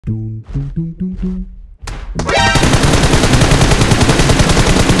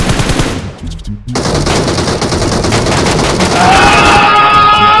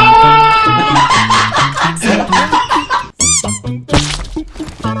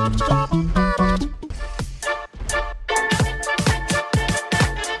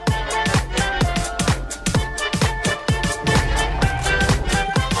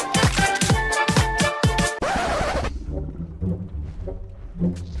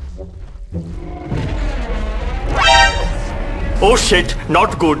Oh shit,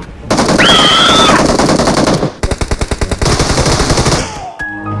 not good.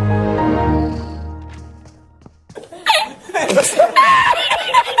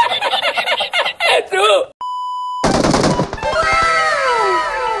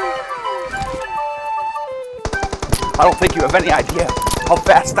 I don't think you have any idea how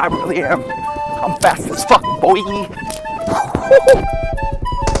fast I really am. I'm fast as fuck, boy.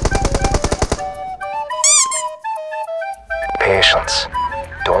 Patience.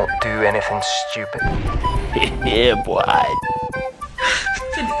 Don't do anything stupid. Yeah, boy.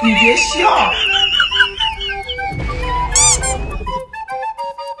 你别笑。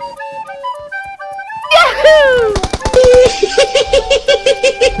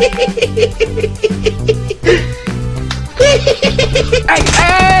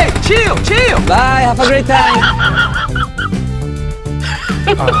Hey, chill. Bye, have a great time.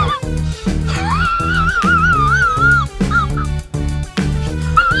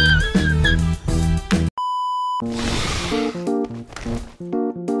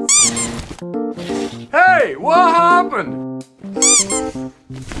 Hey, what happened?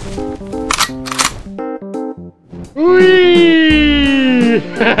 Whee!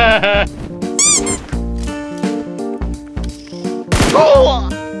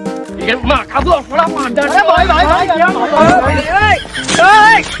 Mà cả vượng nó làm hoàn toàn. Bởi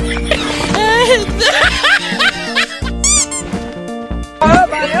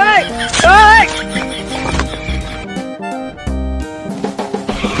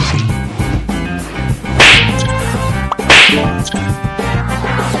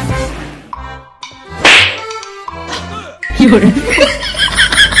有人。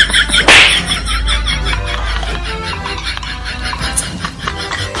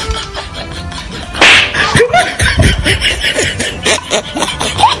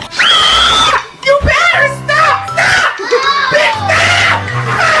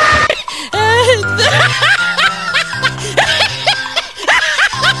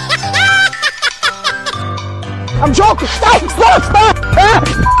I'm joking! Stop! Stop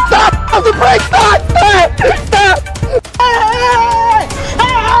the brake! Stop!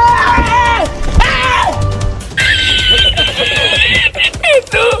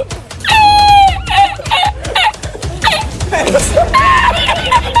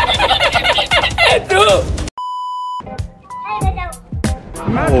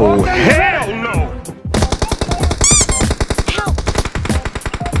 Oh, hell no!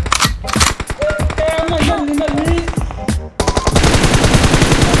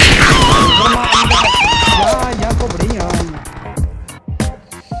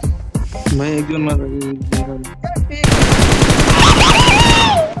 मैं एक जन मार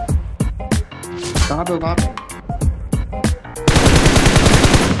कहाँ पे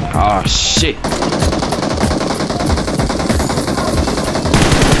Oh shit!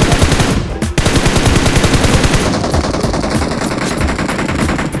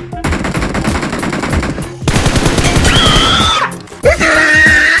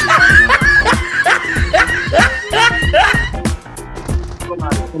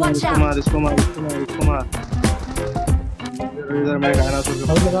 इसको मार इधर मैं गाना सुन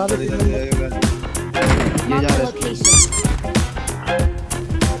रहा हूँ ये जा रहा है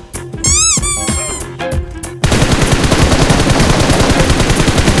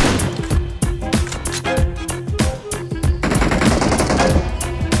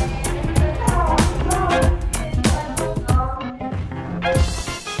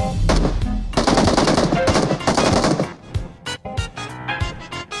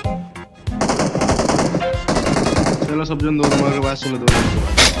चलो सब जन दो तुम्हारे पास सुन दो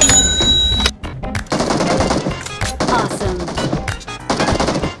Awesome.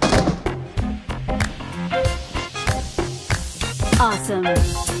 Awesome.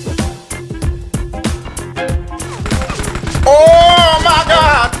 Oh my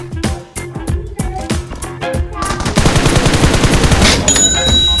god!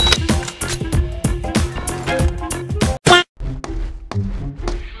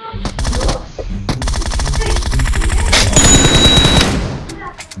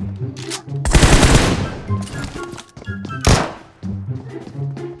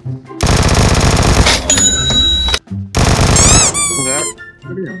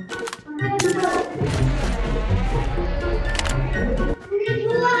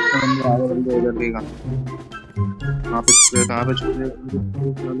 कहाँ पे छुपे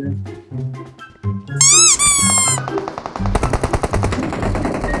साले?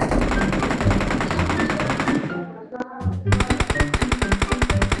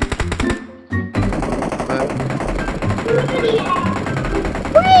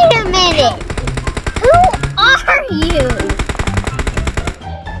 Wait a minute! Who are you?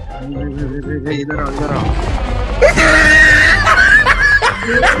 इधर आओ, इधर आओ।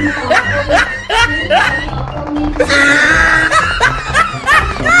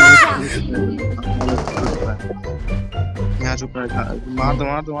 यहाँ चुप रह, मार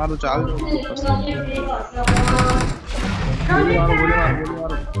दो चाल दो। गोली मारो।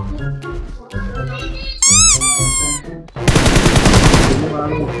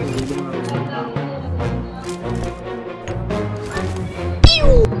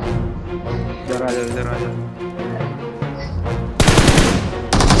 इधर आ जा।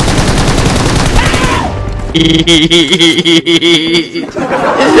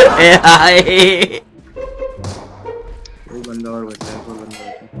 कोई बंदा और बचा है,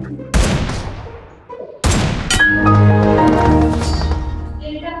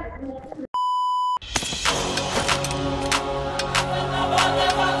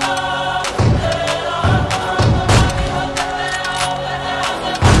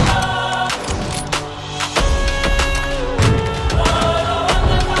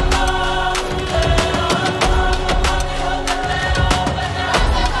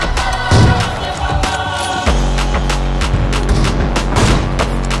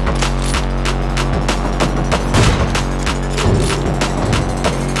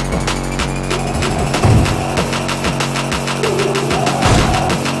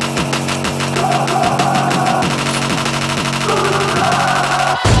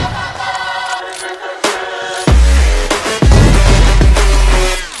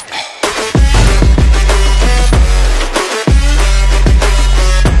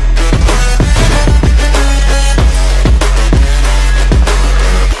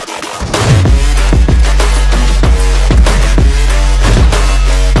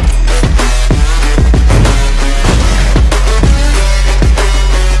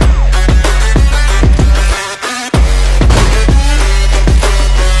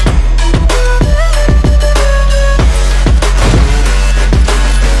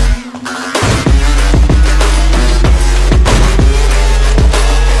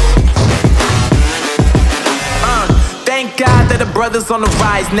 Brothers on the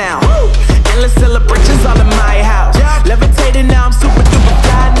rise now. Endless celebrations all in my house. Levitating now, I'm super duper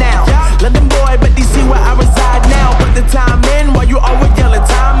fly now. London boy, but they see where I reside now. Put the time in while you always yelling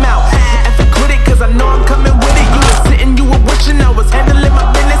time out. And for quit it, cause I know I'm coming with it. You were sitting, you were wishing I was handling my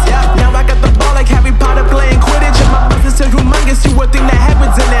business. Now I got the ball like Harry Potter playing Quidditch. And my business is humongous, you would think that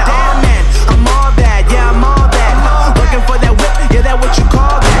happens in there. Damn man, I'm all that, yeah I'm all that. Working for that whip, yeah that what you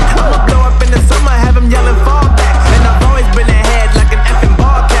call that. I'ma blow up in the summer, have them yelling fall back. And I've always been ahead like an effing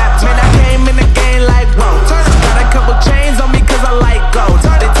ball cap. Man, I came in the game like whoa. Got a couple chains on me cause I like gold.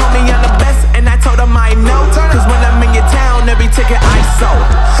 They told me I'm the best and I told them I know. Cause when I'm in your town, every ticket I sold.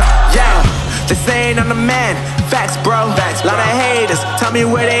 Yeah, they saying I'm the man. Facts bro, lot of haters, tell me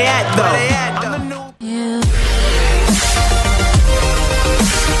where they at though.